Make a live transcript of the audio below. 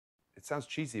it sounds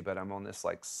cheesy, but I'm on this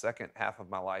like second half of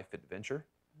my life adventure,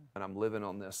 and I'm living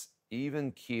on this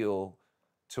even keel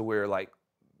to where like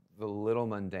the little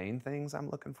mundane things I'm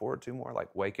looking forward to more,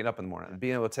 like waking up in the morning and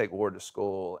being able to take Ward to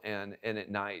school, and at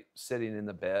night sitting in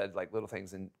the bed, like little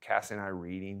things, and Cassie and I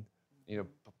reading, you know,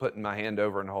 putting my hand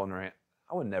over and holding her hand.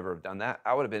 I would never have done that.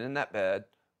 I would have been in that bed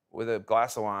with a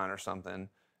glass of wine or something,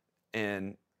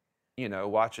 and you know,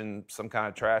 watching some kind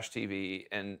of trash TV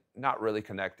and not really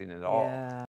connecting at all. Yeah.